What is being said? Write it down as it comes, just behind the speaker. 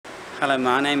Hello,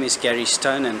 my name is Gary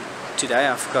Stone, and today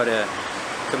I've got a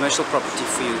commercial property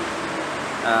for you.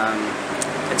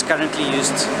 It's currently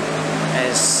used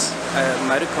as a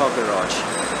motor car garage.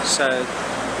 So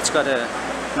it's got a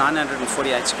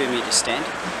 948 square meter stand,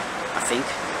 I think.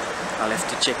 I'll have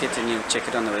to check it, and you'll check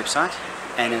it on the website.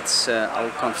 And it's I'll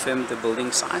confirm the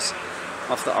building size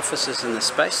of the offices and the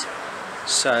space.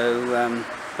 So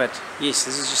but yes,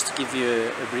 this is just to give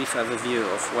you a brief overview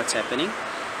of what's happening,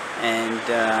 and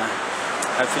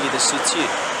hopefully this suits you.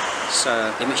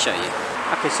 So let me show you.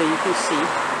 Okay, so you can see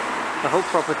the whole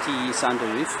property is under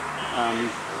roof.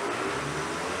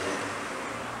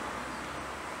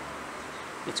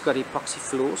 It's got epoxy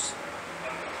floors,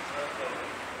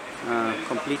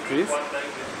 complete roof.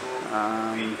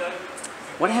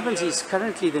 What happens is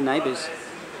currently the neighbors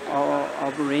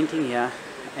are renting here,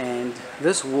 and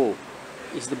this wall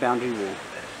is the boundary wall.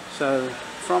 So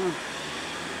from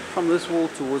this wall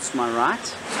towards my right,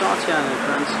 starts here and it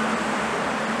runs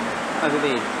over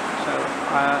there. So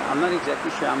I'm not exactly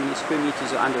sure how many square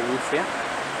meters are under roof here,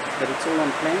 but it's all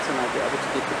on plans, and I'll be able to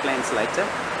get the plans later.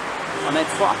 On that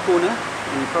far corner,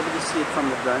 and you probably see it from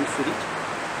the drone footage,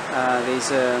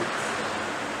 there's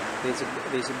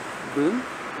a boom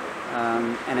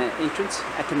and an entrance.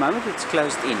 At the moment it's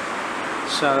closed in.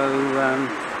 So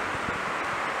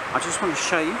I just want to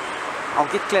show you.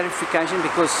 I'll get clarification,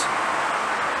 because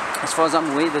as far as I'm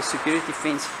aware, the security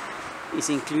fence is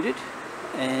included,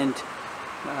 and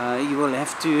you will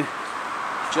have to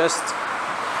just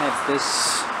have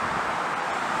this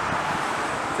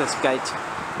gate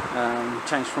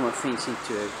changed from a fence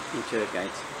into a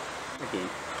gate again.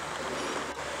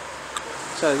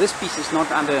 So this piece is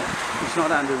not under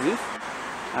roof.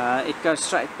 It goes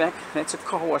straight back. That's a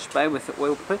car wash bay with the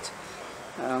oil pit.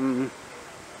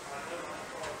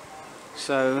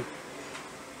 So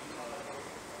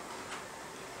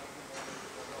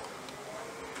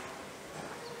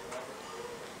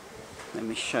let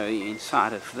me show you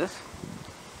inside of this.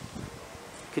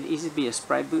 It could easily be a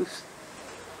spray booth.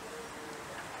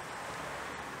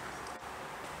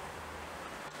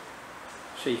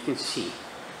 So you can see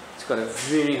it's got a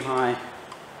very high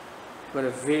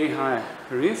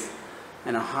roof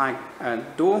and a high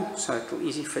door, so it will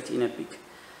easily fit in a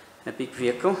big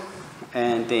vehicle.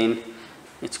 And then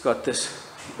it's got this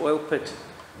oil pit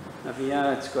over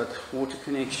here. It's got water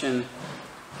connection,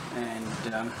 and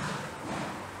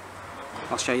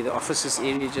I'll show you the offices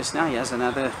area just now. There's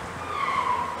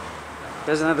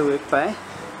another work bay,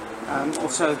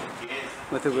 also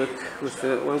with the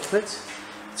oil pit.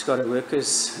 It's got a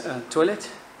worker's toilet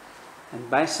and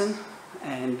basin,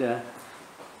 and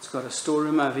it's got a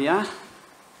storeroom over here.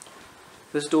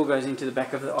 This door goes into the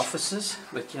back of the offices,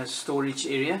 but has a storage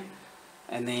area,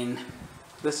 and then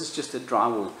this is just a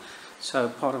drywall, so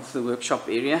part of the workshop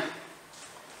area.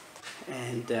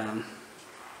 And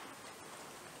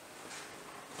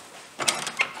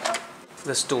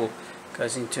this door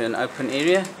goes into an open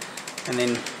area, and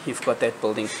then you've got that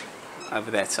building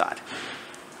over that side.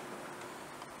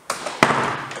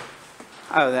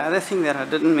 Oh, the other thing that I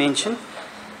didn't mention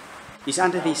is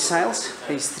under these sails,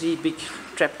 there's 3 big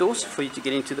trapdoors for you to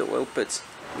get into the oil pits.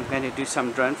 I'm going to do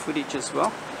some drone footage as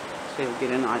well, so you'll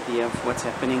get an idea of what's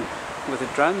happening with the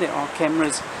drone. There are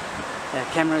cameras,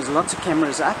 lots of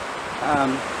cameras up,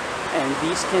 and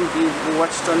these can be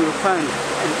watched on your phone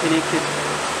and connected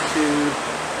to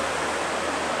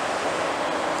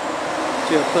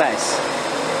a place.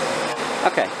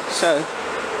 Okay, so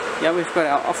yeah, we've got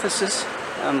our offices.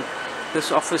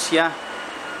 This office here,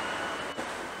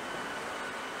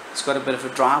 it's got a bit of a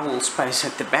drywall space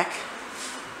at the back.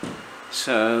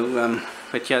 So,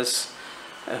 but here's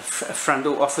a front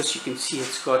door office. You can see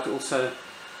it's got also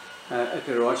a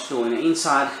garage door on the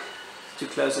inside to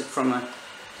close it from a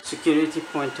security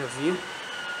point of view.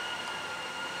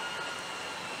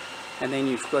 And then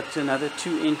you've got another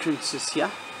 2 entrances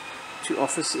here to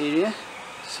office area.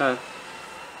 So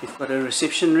you've got a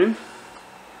reception room,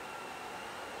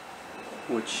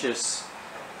 which is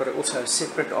got also a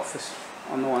separate office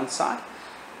on the one side,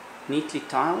 neatly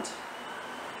tiled.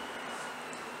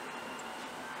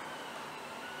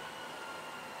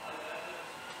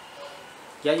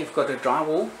 Yeah, you've got a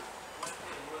drywall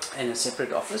and a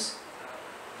separate office.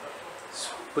 It's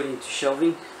put into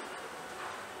shelving,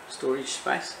 storage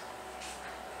space.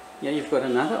 Yeah, you've got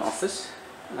another office,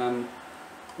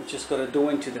 which has got a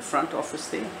door into the front office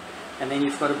there, and then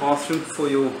you've got a bathroom for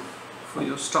your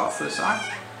staff for the site,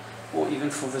 or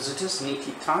even for visitors,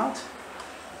 neatly tiled.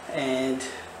 And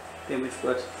then we've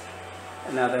got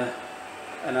another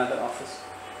office.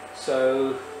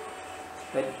 So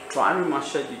that dry room I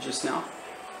showed you just now,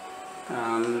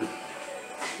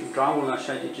 The drywall I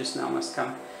showed you just now must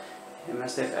come, you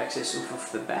must have access off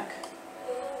of the back.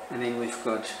 And then we've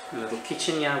got a little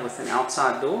kitchen here with an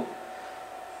outside door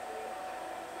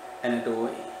and a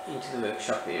door into the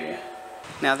workshop area.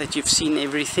 Now that you've seen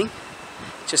everything,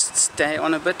 just stay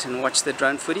on a bit and watch the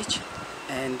drone footage,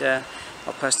 and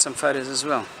I'll post some photos as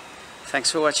well.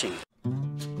 Thanks for watching.